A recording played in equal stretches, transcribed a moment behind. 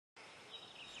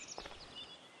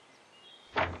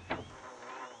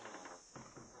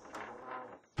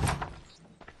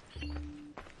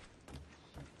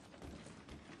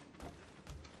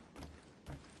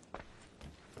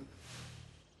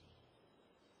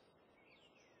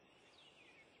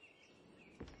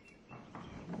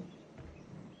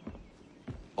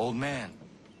Old man.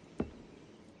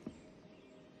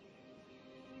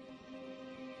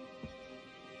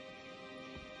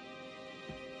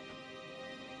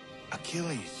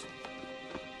 Achilles.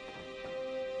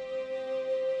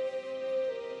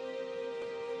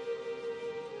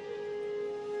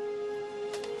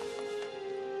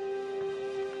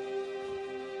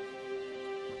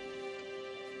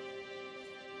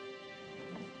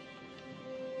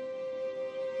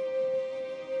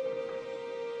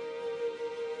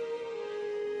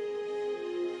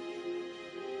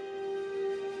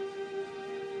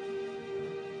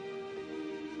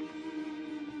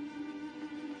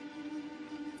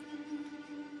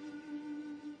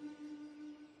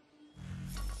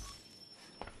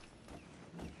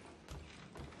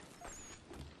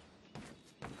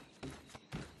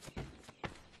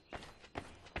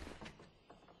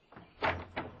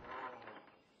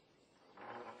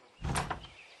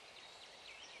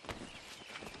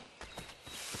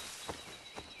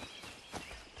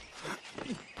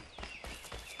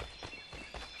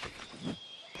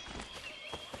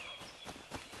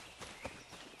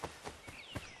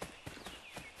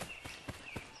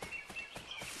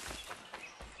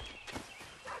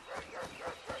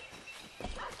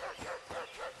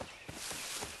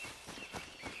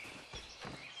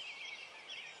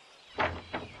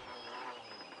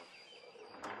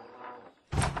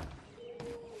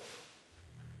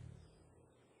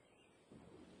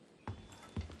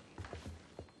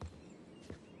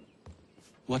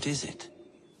 What is it?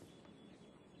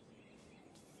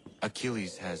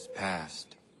 Achilles has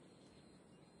passed.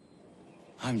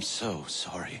 I'm so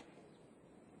sorry.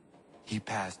 He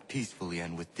passed peacefully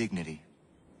and with dignity.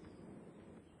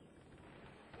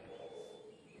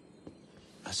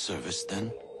 A service,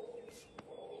 then?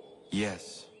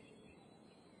 Yes.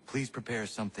 Please prepare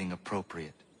something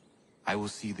appropriate. I will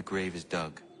see the grave is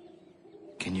dug.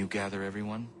 Can you gather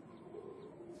everyone?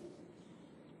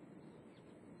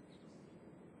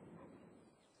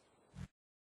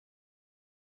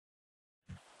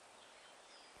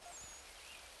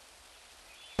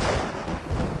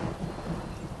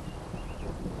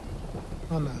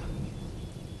 Anna,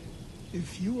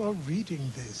 if you are reading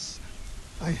this,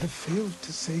 I have failed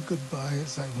to say goodbye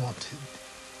as I wanted,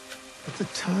 but the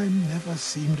time never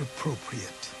seemed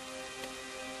appropriate.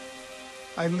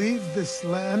 I leave this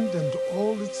land and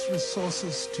all its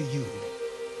resources to you.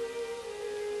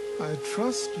 I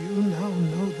trust you now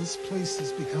know this place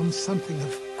has become something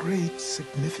of great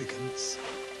significance.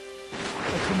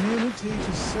 A community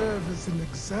to serve as an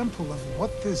example of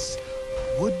what this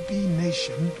would-be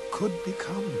nation could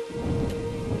become.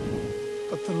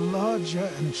 But the larger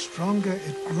and stronger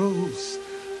it grows,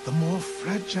 the more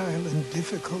fragile and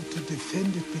difficult to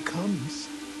defend it becomes.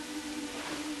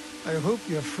 I hope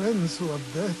your friends who are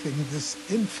birthing this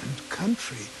infant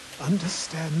country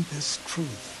understand this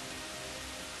truth.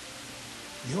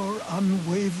 Your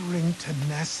unwavering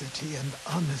tenacity and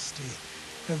honesty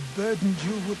have burdened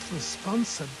you with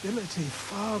responsibility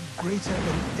far greater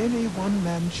than any one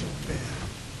man should bear.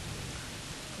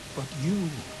 But you,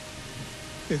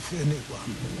 if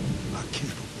anyone, are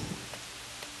capable.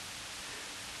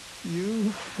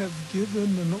 You have given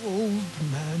an old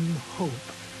man hope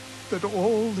that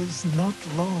all is not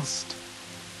lost.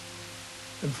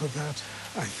 And for that,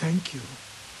 I thank you.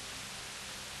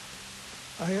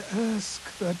 I ask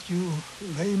that you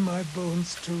lay my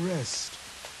bones to rest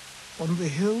on the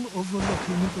hill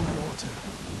overlooking the water.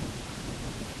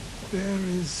 There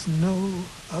is no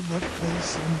other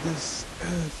place on this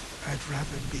earth I'd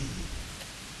rather be.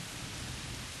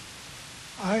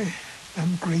 I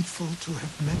am grateful to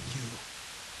have met you,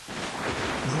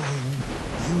 knowing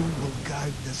you will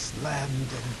guide this land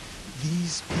and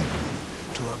these people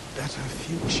to a better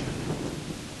future.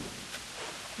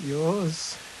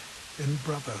 Yours in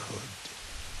brotherhood.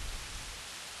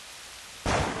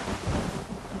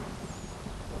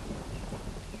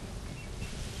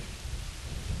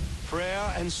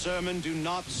 Prayer and sermon do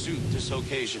not suit this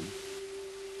occasion.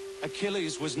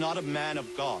 Achilles was not a man of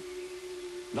God.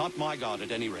 Not my God, at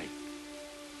any rate.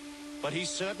 But he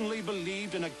certainly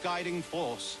believed in a guiding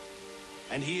force.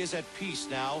 And he is at peace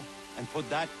now, and for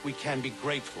that we can be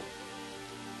grateful.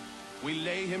 We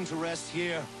lay him to rest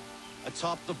here,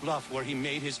 atop the bluff where he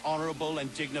made his honorable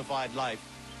and dignified life,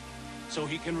 so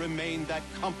he can remain that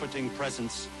comforting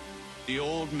presence, the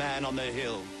old man on the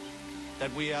hill,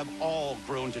 that we have all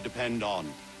grown to depend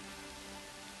on.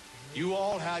 You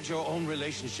all had your own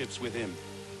relationships with him,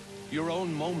 your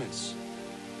own moments,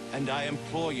 and I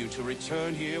implore you to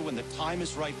return here when the time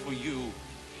is right for you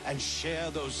and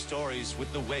share those stories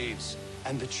with the waves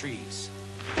and the trees.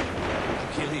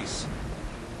 Achilles,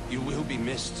 you will be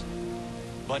missed,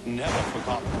 but never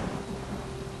forgotten.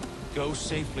 Go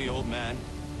safely, old man.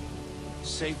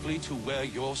 Safely to where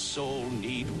your soul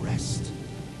need rest.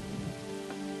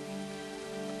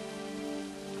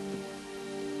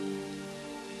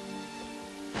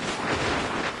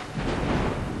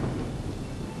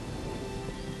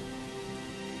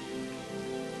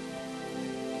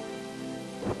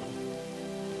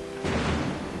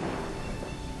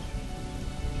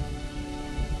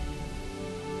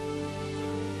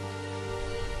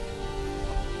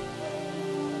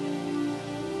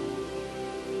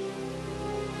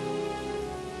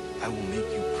 I will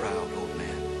make you proud, old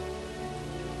man.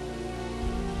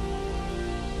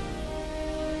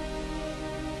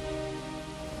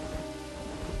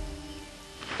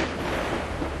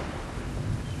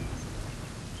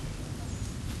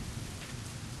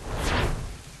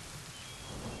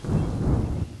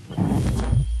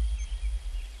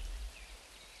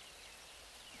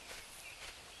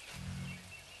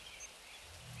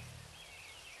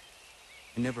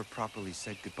 I never properly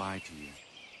said goodbye to you.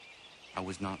 I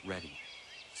was not ready,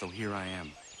 so here I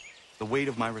am. The weight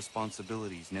of my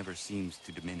responsibilities never seems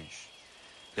to diminish.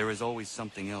 There is always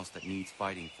something else that needs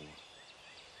fighting for.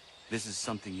 This is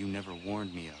something you never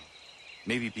warned me of.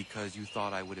 Maybe because you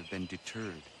thought I would have been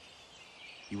deterred.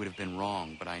 You would have been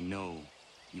wrong, but I know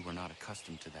you were not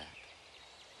accustomed to that.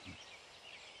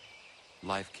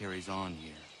 Life carries on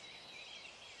here.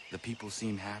 The people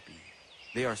seem happy.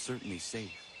 They are certainly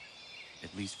safe,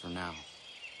 at least for now.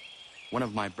 One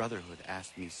of my brotherhood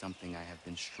asked me something I have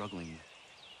been struggling with.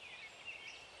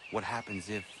 What happens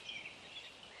if,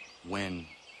 when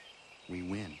we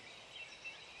win?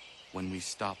 When we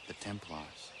stop the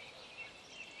Templars?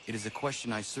 It is a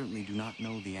question I certainly do not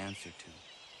know the answer to.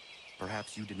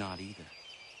 Perhaps you did not either.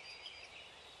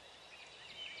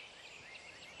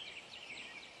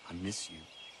 I miss you,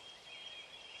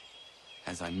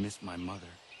 as I miss my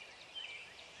mother.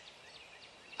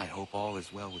 I hope all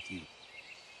is well with you,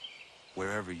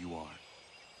 wherever you are.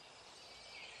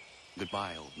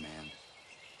 Goodbye, old man.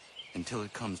 Until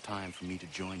it comes time for me to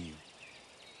join you,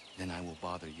 then I will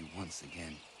bother you once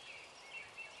again.